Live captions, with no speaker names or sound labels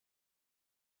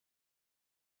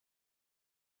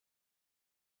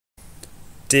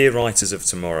Dear writers of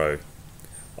tomorrow,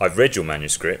 I've read your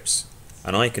manuscripts,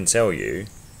 and I can tell you,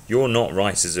 you're not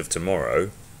writers of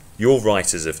tomorrow, you're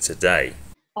writers of today.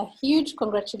 A huge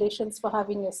congratulations for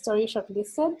having your story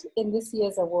shortlisted in this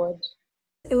year's award.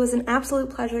 It was an absolute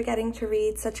pleasure getting to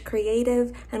read such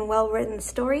creative and well-written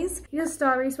stories. Your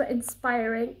stories were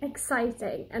inspiring,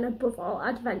 exciting, and above all,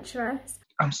 adventurous.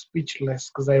 I'm speechless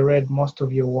because I read most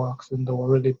of your works and they were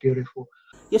really beautiful.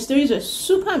 Your stories were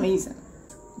super amazing.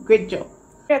 Great job.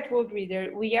 At World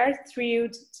Reader, we are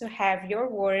thrilled to have your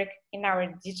work in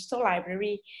our digital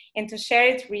library and to share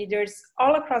it with readers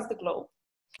all across the globe.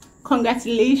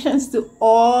 Congratulations to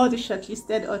all the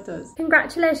shortlisted authors.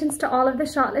 Congratulations to all of the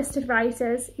shortlisted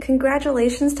writers.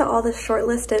 Congratulations to all the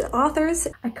shortlisted authors.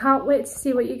 I can't wait to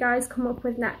see what you guys come up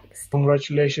with next.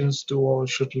 Congratulations to all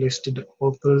shortlisted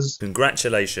authors.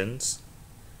 Congratulations,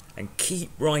 and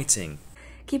keep writing.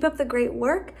 Keep up the great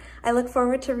work. I look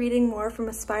forward to reading more from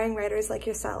aspiring writers like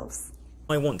yourselves.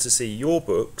 I want to see your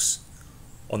books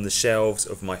on the shelves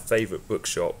of my favourite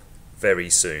bookshop very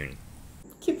soon.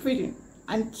 Keep reading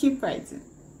and keep writing.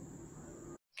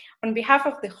 On behalf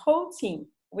of the whole team,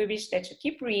 we wish that you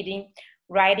keep reading,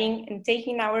 writing, and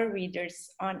taking our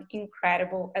readers on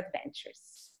incredible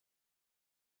adventures.